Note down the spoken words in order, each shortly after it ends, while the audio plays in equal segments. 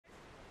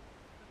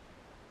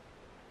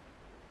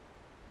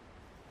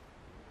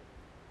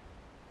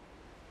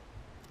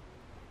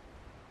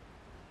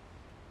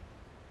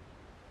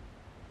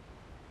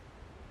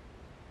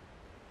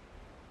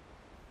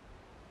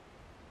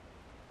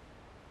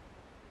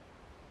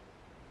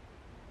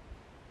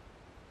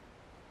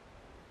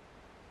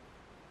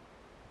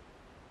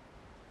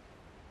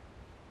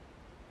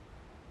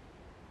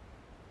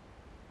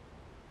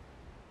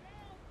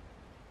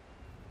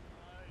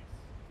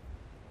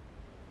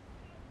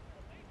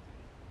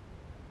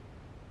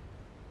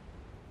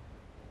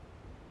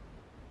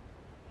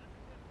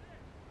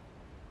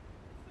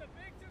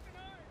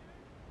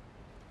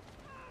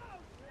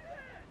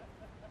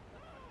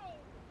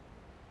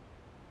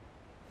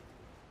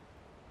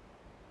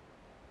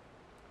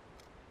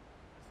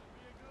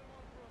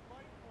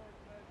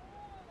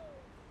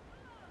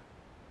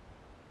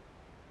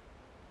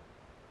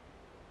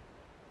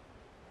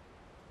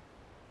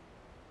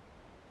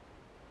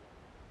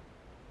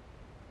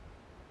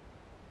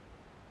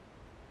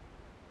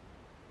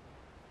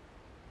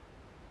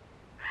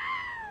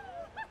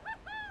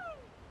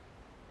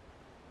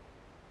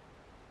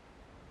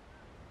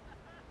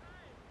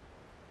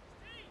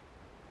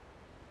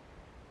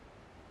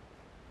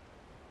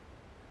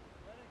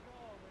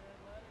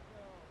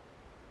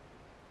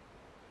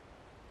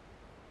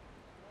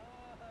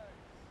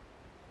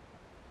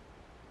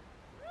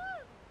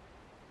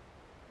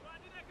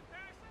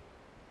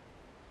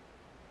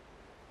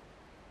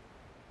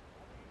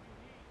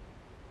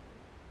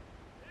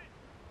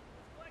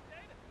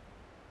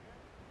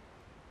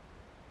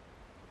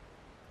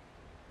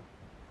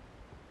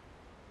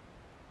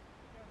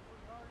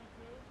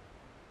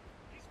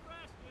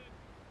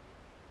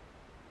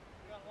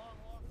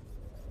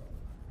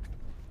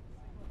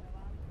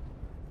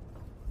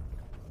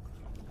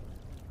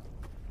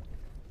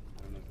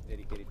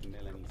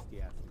an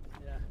easty acid.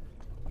 Yeah.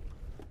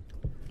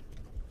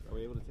 Are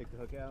we able to take the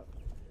hook out?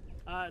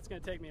 It's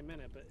going to take me a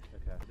minute, but...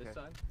 Okay. This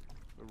side?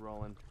 We're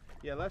rolling.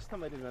 Yeah, last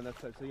time I did it on that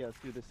side, so yeah, let's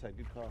do this side.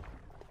 Good call.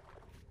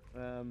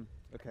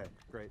 Okay,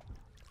 great.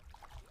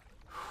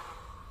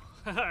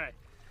 All right,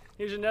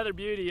 here's another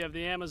beauty of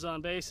the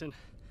Amazon basin.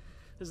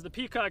 This is the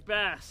Peacock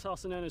Bass,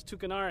 also known as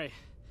tucanare.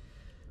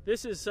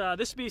 This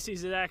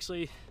species is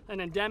actually an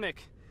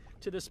endemic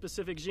to the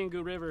specific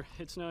Xingu River.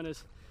 It's known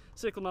as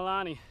Cichla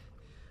melaniae.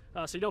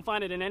 So you don't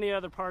find it in any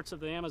other parts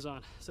of the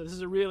Amazon. So this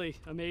is a really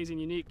amazing,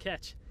 unique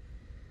catch.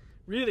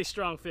 Really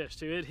strong fish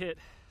too. It hit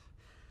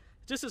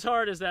just as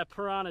hard as that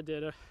piranha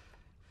did.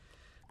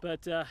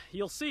 But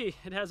you'll see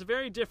it has a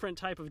very different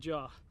type of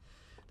jaw.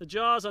 The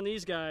jaws on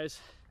these guys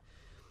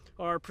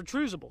are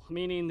protrusible,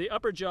 meaning the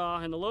upper jaw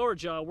and the lower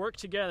jaw work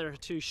together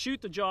to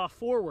shoot the jaw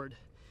forward,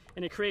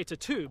 and it creates a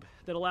tube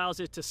that allows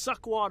it to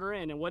suck water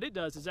in, and what it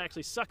does is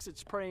actually sucks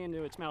its prey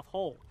into its mouth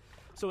whole.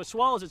 So it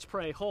swallows its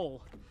prey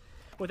whole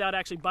without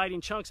actually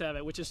biting chunks of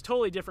it, which is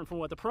totally different from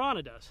what the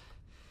piranha does.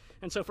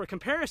 And so for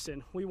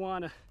comparison, we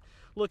want to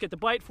look at the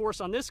bite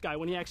force on this guy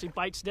when he actually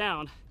bites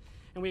down,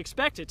 and we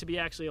expect it to be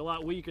actually a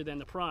lot weaker than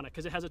the piranha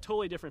because it has a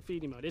totally different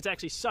feeding mode. It's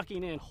actually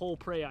sucking in whole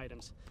prey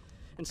items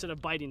instead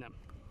of biting them.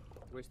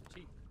 Where's the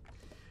teeth?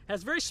 It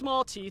has very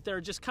small teeth that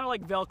are just kind of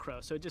like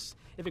Velcro. So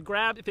if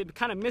it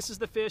kind of misses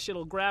the fish,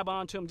 it'll grab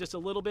onto them just a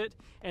little bit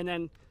and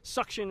then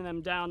suction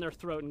them down their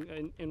throat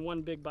in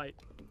one big bite.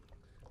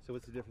 So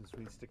what's the difference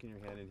between sticking your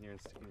hand in here and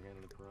sticking your hand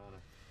in the piranha?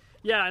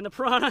 Yeah, and the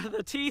piranha,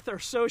 the teeth are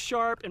so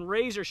sharp and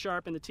razor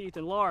sharp in the teeth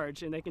and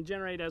large, and they can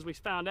generate, as we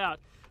found out,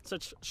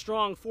 such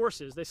strong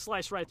forces. They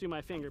slice right through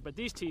my finger, but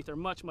these teeth are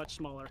much, much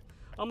smaller,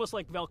 almost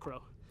like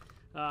Velcro.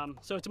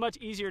 So it's much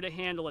easier to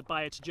handle it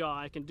by its jaw.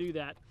 I can do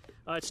that.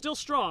 It's still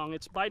strong.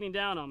 It's biting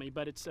down on me,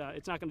 but it's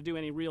not going to do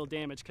any real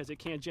damage because it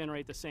can't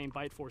generate the same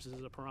bite forces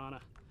as a piranha.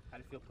 How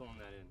do you feel pulling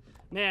that in?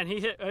 Man,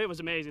 it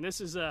was amazing.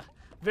 This is a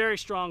very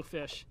strong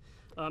fish.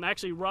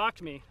 Actually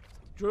rocked me,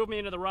 drove me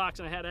into the rocks,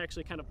 and I had to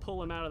actually kind of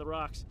pull him out of the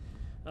rocks.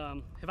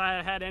 If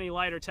I had any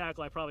lighter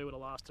tackle, I probably would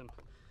have lost him.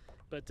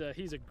 But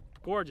he's a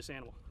gorgeous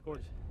animal,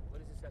 gorgeous. What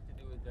does this have to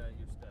do with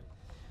your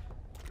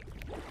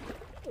study?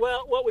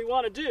 Well, what we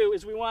want to do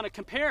is we want to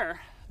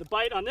compare the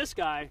bite on this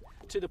guy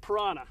to the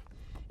piranha.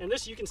 And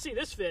this, you can see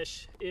this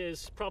fish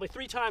is probably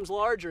 3 times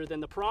larger than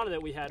the piranha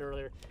that we had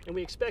earlier, and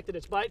we expect that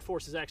its bite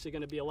force is actually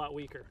going to be a lot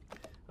weaker.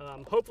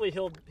 Hopefully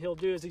he'll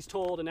do as he's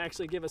told and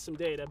actually give us some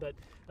data, but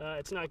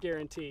it's not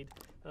guaranteed.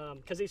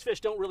 Because these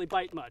fish don't really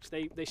bite much.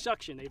 They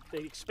suction, they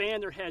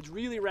expand their heads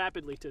really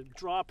rapidly to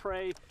draw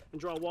prey and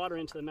draw water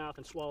into the mouth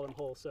and swallow them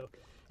whole. So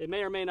it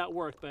may or may not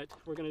work, but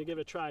we're going to give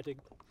it a try to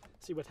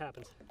see what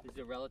happens. Is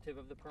it a relative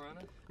of the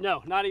piranha?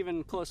 No, not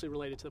even closely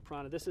related to the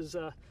piranha. This is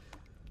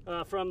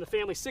from the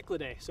family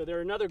Cichlidae. So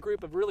they're another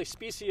group of really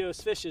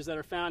speciose fishes that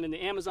are found in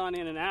the Amazon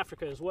and in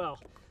Africa as well.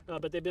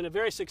 But they've been a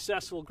very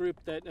successful group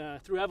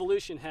that through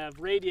evolution have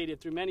radiated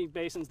through many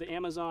basins, the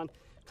Amazon,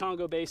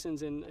 Congo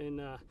basins in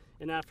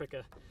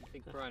Africa. You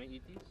think piranha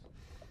eat these?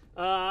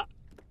 I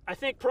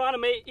think piranha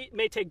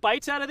may take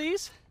bites out of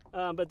these,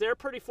 but they're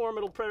pretty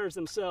formidable predators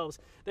themselves.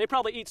 They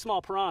probably eat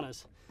small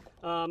piranhas,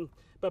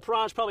 but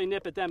piranhas probably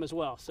nip at them as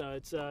well. So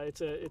it's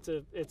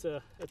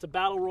a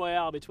battle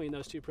royale between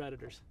those two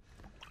predators.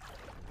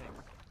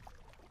 Thanks.